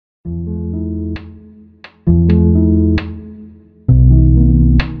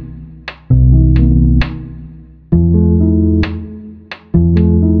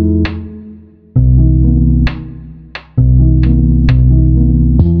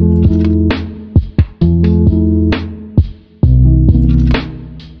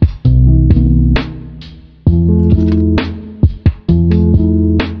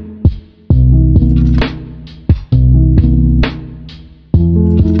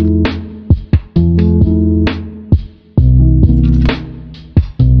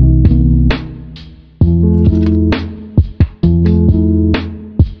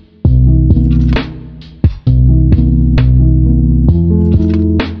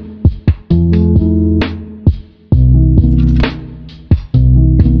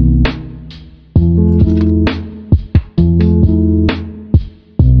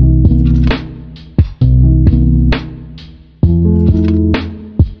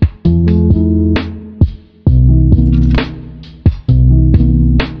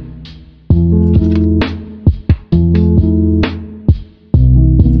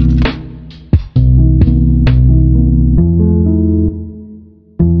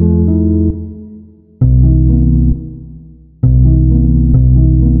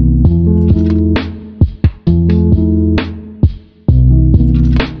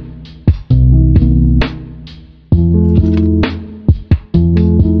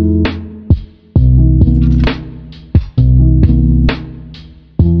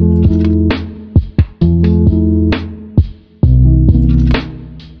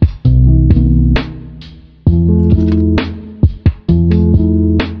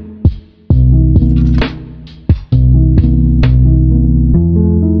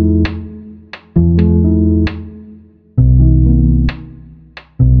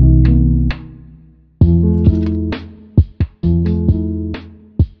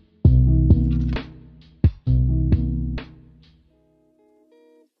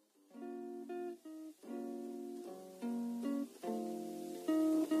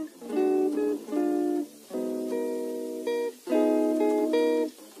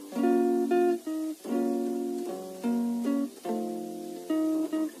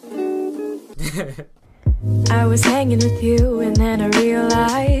I was hanging with you and then I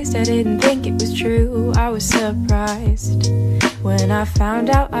realized I didn't think it was true. I was surprised when I found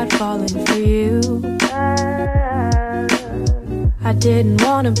out I'd fallen for you. I didn't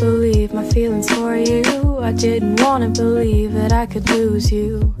want to believe my feelings for you. I didn't want to believe that I could lose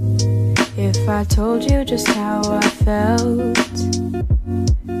you if I told you just how I felt.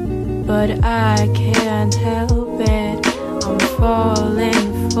 But I can't help it, I'm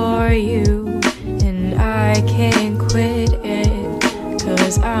falling for you. And I can't quit it,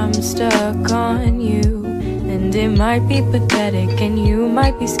 'cause I'm stuck on you. And it might be pathetic and you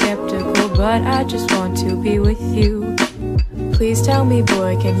might be skeptical, but I just want to be with you. Please tell me,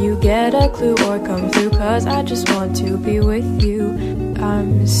 boy, can you get a clue or come through? 'Cause I just want to be with you.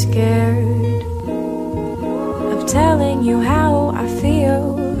 I'm scared of telling you how I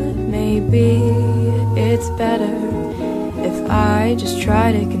feel. Maybe it's better if I just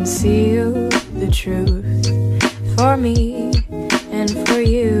try to conceal the truth for me and for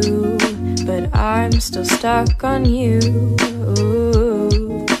you. But I'm still stuck on you.